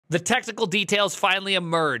The technical details finally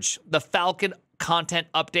emerge. The Falcon content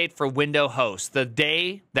update for Windows host, the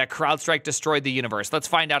day that CrowdStrike destroyed the universe. Let's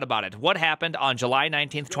find out about it. What happened on July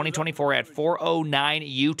 19th, 2024 at 4:09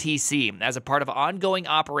 UTC? As a part of ongoing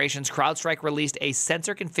operations, CrowdStrike released a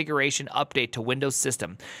sensor configuration update to Windows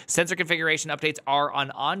system. Sensor configuration updates are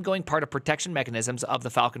an ongoing part of protection mechanisms of the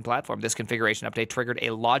Falcon platform. This configuration update triggered a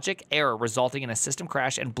logic error resulting in a system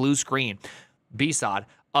crash and blue screen. BSOD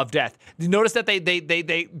of death. Notice that they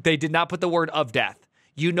did not put the word of death.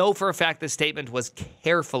 You know for a fact this statement was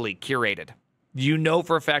carefully curated. You know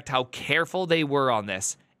for a fact how careful they were on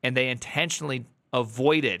this, and they intentionally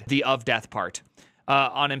avoided the of death part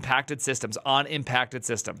on impacted systems.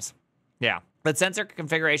 Yeah. The sensor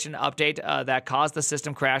configuration update that caused the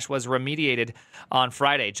system crash was remediated on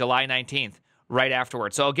Friday, July 19th, right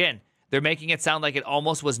afterwards. So again, they're making it sound like it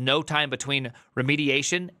almost was no time between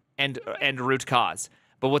remediation and root cause.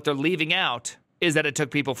 But what they're leaving out is that it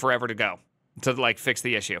took people forever to go to like fix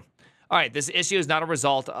the issue. All right, this issue is not a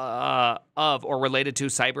result of or related to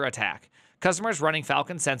cyber attack. Customers running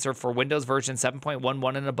Falcon Sensor for Windows version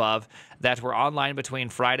 7.11 and above that were online between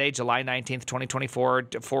Friday, July 19th, 2024,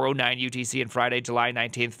 4:09 UTC, and Friday, July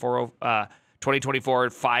 19th, 2024,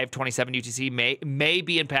 5:27 UTC may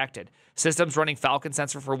be impacted. Systems running Falcon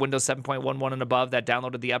Sensor for Windows 7.11 and above that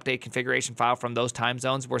downloaded the update configuration file from those time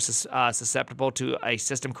zones were susceptible to a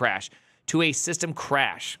system crash.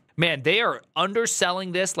 Man, they are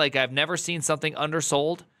underselling this like I've never seen something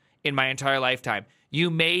undersold in my entire lifetime.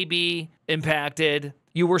 You may be impacted.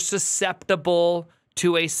 You were susceptible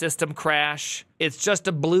to a system crash. It's just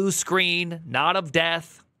a blue screen, not of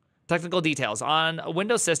death. Technical details. On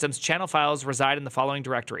Windows systems, channel files reside in the following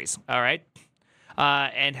directories. All right.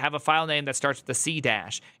 And have a file name that starts with the C-.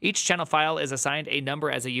 Each channel file is assigned a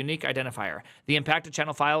number as a unique identifier. The impacted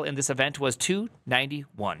channel file in this event was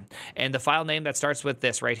 291. And the file name that starts with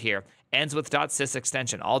this right here ends with .sys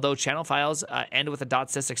extension. Although channel files end with a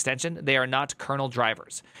 .sys extension, they are not kernel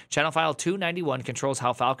drivers. Channel file 291 controls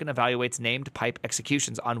how Falcon evaluates named pipe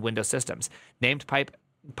executions on Windows systems. Named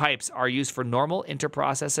pipes are used for normal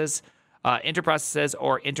interprocesses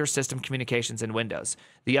or inter-system communications in Windows.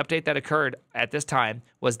 The update that occurred at this time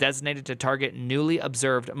was designated to target newly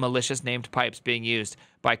observed malicious named pipes being used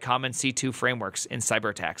by common C2 frameworks in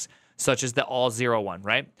cyber attacks, such as the All-0 one,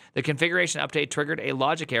 right? The configuration update triggered a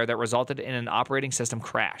logic error that resulted in an operating system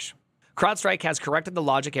crash. CrowdStrike has corrected the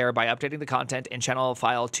logic error by updating the content in channel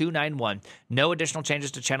file 291. No additional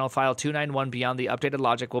changes to channel file 291 beyond the updated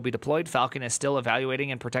logic will be deployed. Falcon is still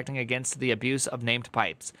evaluating and protecting against the abuse of named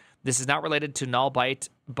pipes. This is not related to null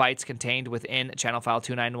bytes contained within channel file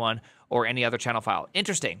 291 or any other channel file.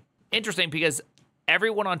 Interesting, because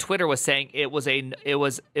everyone on Twitter was saying it was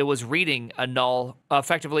reading a null.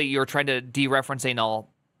 Effectively, you're trying to dereference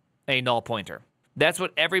a null pointer. That's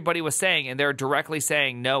what everybody was saying, and they're directly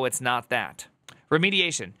saying, no, it's not that.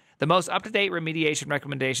 Remediation. The most up-to-date remediation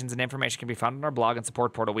recommendations and information can be found on our blog and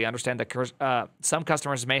support portal. We understand that some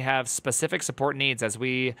customers may have specific support needs as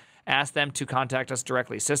we ask them to contact us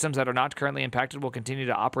directly. Systems that are not currently impacted will continue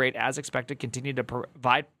to operate as expected, continue to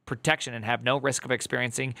provide protection, and have no risk of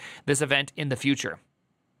experiencing this event in the future.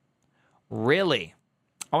 Really?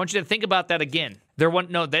 I want you to think about that again.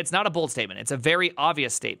 No, that's not a bold statement. It's a very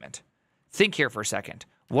obvious statement. Think here for a second.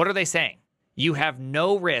 What are they saying? You have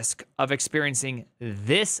no risk of experiencing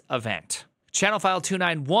this event. Channel file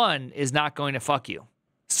 291 is not going to fuck you.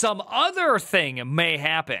 Some other thing may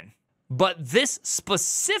happen, but this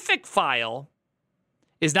specific file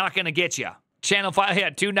is not going to get you. Channel file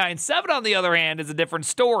 297, on the other hand, is a different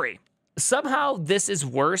story. Somehow this is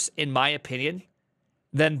worse, in my opinion,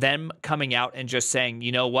 than them coming out and just saying,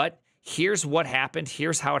 you know what? Here's what happened,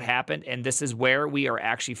 here's how it happened, and this is where we are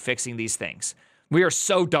actually fixing these things. We are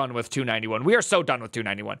so done with 291. We are so done with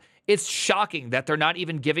 291. It's shocking that they're not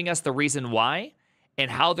even giving us the reason why and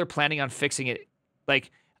how they're planning on fixing it.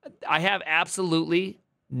 Like, I have absolutely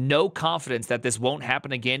no confidence that this won't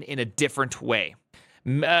happen again in a different way.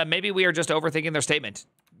 Maybe we are just overthinking their statement.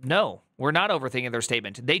 No, we're not overthinking their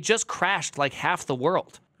statement. They just crashed like half the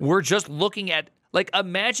world. We're just looking at, like,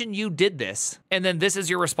 imagine you did this, and then this is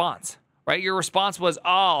your response, right? Your response was,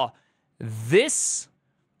 oh, there's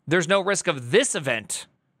no risk of this event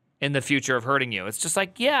in the future of hurting you. It's just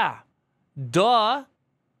like, yeah, duh.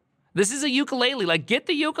 This is a ukulele. Like, get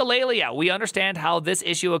the ukulele out. We understand how this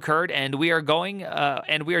issue occurred, and we are doing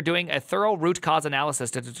a thorough root cause analysis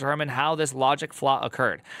to determine how this logic flaw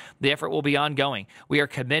occurred. The effort will be ongoing. We are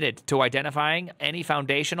committed to identifying any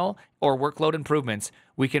foundational or workload improvements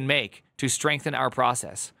we can make to strengthen our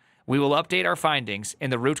process. We will update our findings in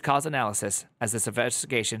the root cause analysis as this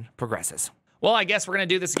investigation progresses. Well, I guess we're going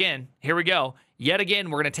to do this again. Here we go. Yet again,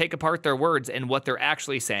 we're going to take apart their words and what they're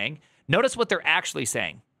actually saying. Notice what they're actually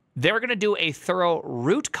saying. They're going to do a thorough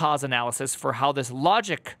root cause analysis for how this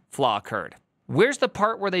logic flaw occurred. Where's the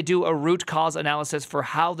part where they do a root cause analysis for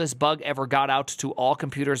how this bug ever got out to all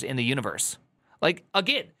computers in the universe? Like,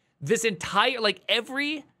 again, this entire, like,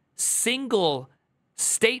 every single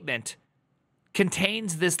statement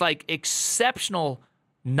contains this, like, exceptional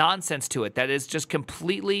nonsense to it that is just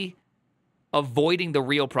completely avoiding the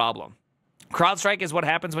real problem. CrowdStrike is what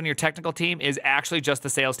happens when your technical team is actually just the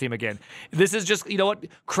sales team again. This is just, you know what?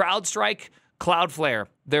 CrowdStrike, Cloudflare,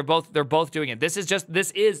 they're both doing it. This is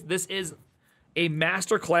a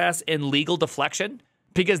masterclass in legal deflection,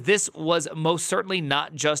 because this was most certainly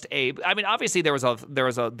not just a, I mean, obviously there was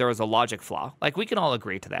a logic flaw. Like, we can all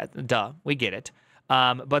agree to that. Duh, we get it.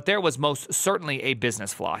 But there was most certainly a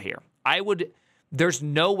business flaw here. There's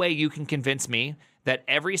no way you can convince me that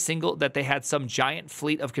that they had some giant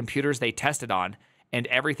fleet of computers they tested on and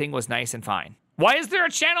everything was nice and fine. Why is there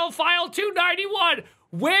a channel file 291?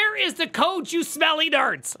 Where is the code, you smelly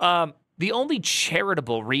nerds? The only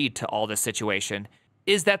charitable read to all this situation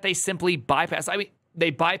is that they simply bypass,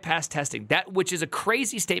 they bypass testing, which is a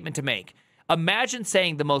crazy statement to make. Imagine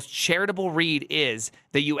saying the most charitable read is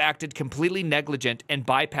that you acted completely negligent and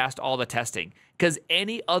bypassed all the testing. Because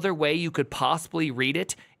any other way you could possibly read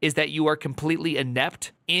it is that you are completely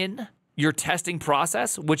inept in your testing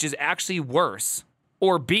process, which is actually worse.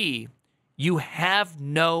 Or B, you have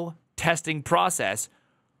no testing process,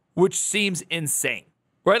 which seems insane.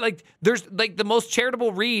 Right? Like, there's, like, the most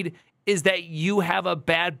charitable read is that you have a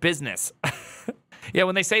bad business. Yeah,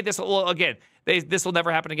 when they say this, well, again, this will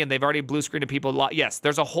never happen again. They've already blue screened people a lot. Yes,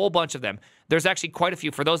 there's a whole bunch of them. There's actually quite a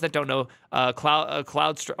few. For those that don't know,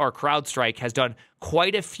 CrowdStrike has done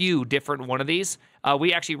quite a few different one of these.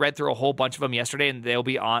 We actually read through a whole bunch of them yesterday, and they'll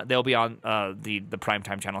be on the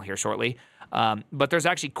primetime channel here shortly. But there's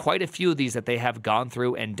actually quite a few of these that they have gone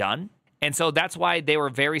through and done. And so that's why they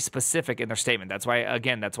were very specific in their statement. That's why I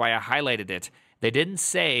highlighted it. They didn't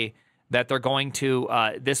say that they're going to,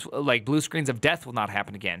 blue screens of death will not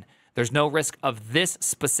happen again. There's no risk of this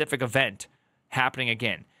specific event happening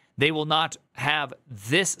again. They will not have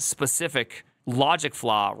this specific logic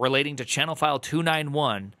flaw relating to channel file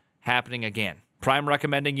 291 happening again. Prime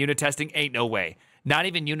recommending unit testing? Ain't no way. Not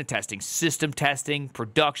even unit testing. System testing,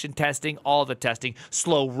 production testing, all the testing,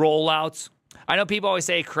 slow rollouts. I know people always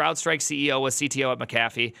say CrowdStrike CEO was CTO at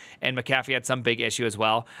McAfee, and McAfee had some big issue as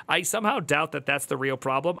well. I somehow doubt that that's the real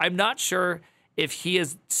problem. I'm not sure if he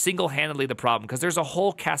is single-handedly the problem, because there's a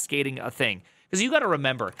whole cascading thing. Because you got to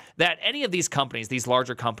remember that any of these companies, these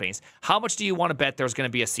larger companies, how much do you want to bet there's going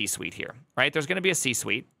to be a C-suite here, right? There's going to be a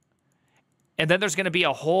C-suite. And then there's going to be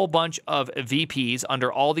a whole bunch of VPs under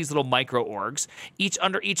all these little micro orgs.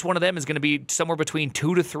 Under each one of them is going to be somewhere between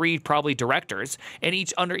 2 to 3 probably directors. And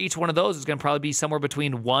under each one of those is going to probably be somewhere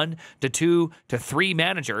between 1 to 2 to 3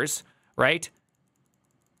 managers, right?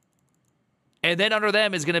 And then under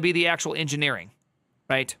them is going to be the actual engineering,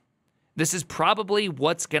 right? This is probably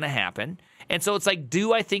what's going to happen. And so it's like,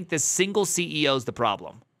 do I think the single CEO is the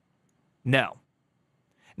problem? No.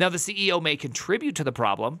 Now, the CEO may contribute to the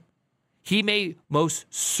problem. He may most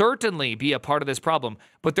certainly be a part of this problem,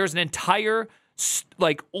 but there's an entire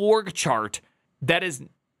org chart that is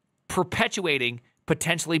perpetuating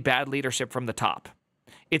potentially bad leadership from the top.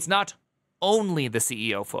 It's not only the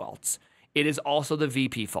CEO faults. It is also the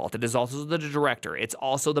VP fault. It is also the director. It's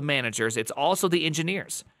also the managers. It's also the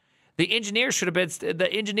engineers. The engineers should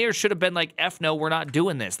have been like, F no, we're not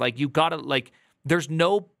doing this. Like, you gotta, like, there's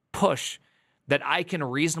no push that I can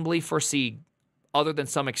reasonably foresee other than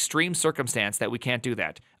some extreme circumstance that we can't do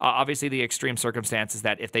that. Obviously, the extreme circumstance is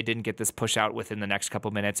that if they didn't get this push out within the next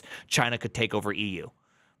couple minutes, China could take over EU.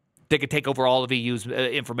 They could take over all of EU's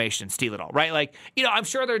information, steal it all, right? Like, I'm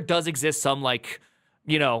sure there does exist some,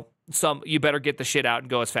 some you better get the shit out and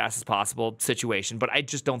go as fast as possible situation, but I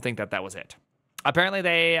just don't think that was it. Apparently,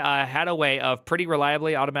 they had a way of pretty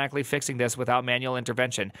reliably automatically fixing this without manual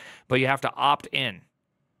intervention, but you have to opt in.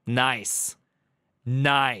 Nice.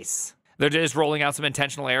 They're just rolling out some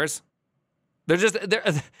intentional errors.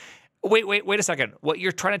 Wait a second. What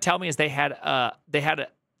you're trying to tell me is they had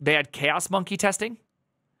Chaos Monkey testing?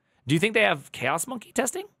 Do you think they have Chaos Monkey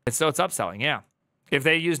testing? So it's upselling, yeah. If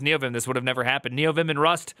they used NeoVim, this would have never happened. NeoVim and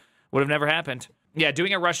Rust would have never happened. Yeah,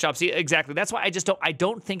 doing a Rust job. See, exactly. That's why I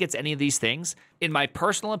don't think it's any of these things. In my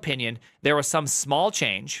personal opinion, there was some small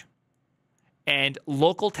change, and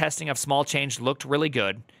local testing of small change looked really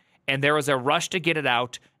good, and there was a rush to get it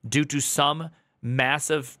out due to some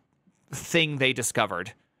massive thing they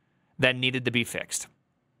discovered that needed to be fixed.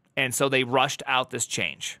 And so they rushed out this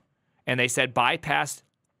change. and they said bypass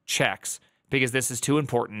checks because this is too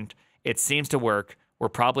important. It seems to work. We're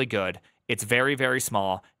probably good. It's very, very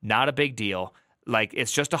small. Not a big deal. Like,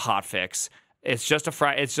 it's just a hot fix. It's just a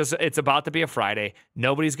Friday. It's about to be a Friday.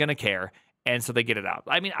 Nobody's going to care. And so they get it out.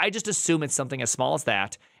 I mean, I just assume it's something as small as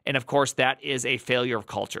that. And of course, that is a failure of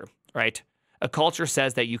culture, right? A culture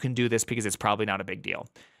says that you can do this because it's probably not a big deal.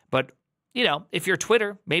 But, you know, if you're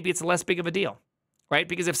Twitter, maybe it's less big of a deal, right?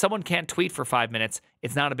 Because if someone can't tweet for 5 minutes,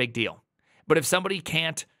 it's not a big deal. But if somebody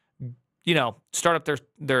can't, you know, start up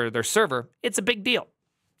their server, it's a big deal.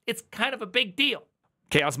 It's kind of a big deal.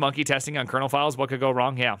 Chaos Monkey testing on kernel files. What could go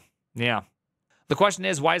wrong? Yeah. The question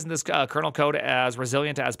is, why isn't this kernel code as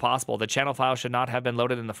resilient as possible? The channel file should not have been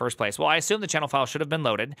loaded in the first place. Well, I assume the channel file should have been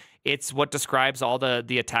loaded. It's what describes all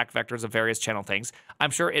the attack vectors of various channel things.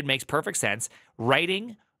 I'm sure it makes perfect sense.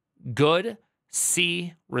 Writing good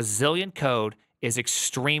C resilient code is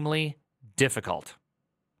extremely difficult.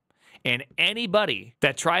 And anybody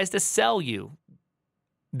that tries to sell you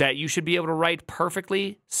that you should be able to write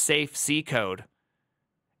perfectly safe C code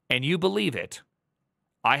and you believe it,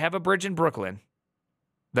 I have a bridge in Brooklyn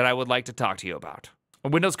that I would like to talk to you about.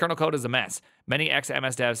 Windows kernel code is a mess. Many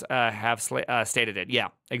ex-MS devs have stated it. Yeah,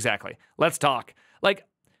 exactly. Let's talk. Like,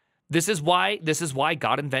 this is why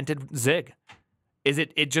God invented Zig.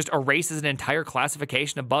 It just erases an entire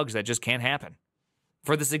classification of bugs that just can't happen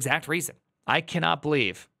for this exact reason. I cannot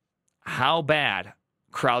believe how bad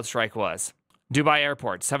CrowdStrike was. Dubai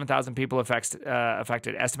Airport, 7,000 people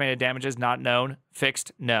affected. Estimated damages not known.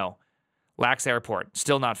 Fixed? No. Lax Airport,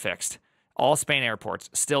 still not fixed. All Spain airports,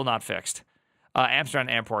 still not fixed. Amsterdam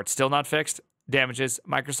Airport, still not fixed. Damages,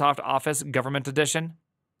 Microsoft Office Government Edition,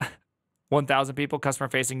 1,000 people, customer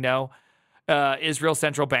facing, no. Israel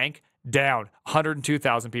Central Bank, down,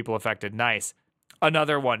 102,000 people affected, nice.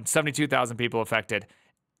 Another one, 72,000 people affected.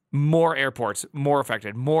 More airports, more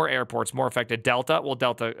affected. More airports, more affected. Delta,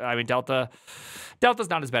 Delta's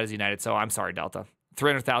not as bad as United, so I'm sorry, Delta.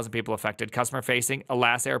 300,000 people affected. Customer facing,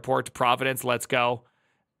 Alas Airport, Providence, let's go.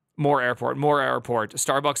 More airport.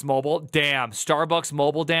 Starbucks Mobile, damn. Starbucks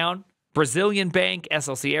Mobile down. Brazilian Bank,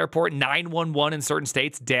 SLC Airport, 911 in certain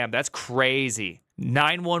states. Damn, that's crazy.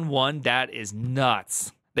 911, that is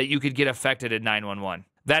nuts that you could get affected at 911.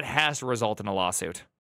 That has to result in a lawsuit.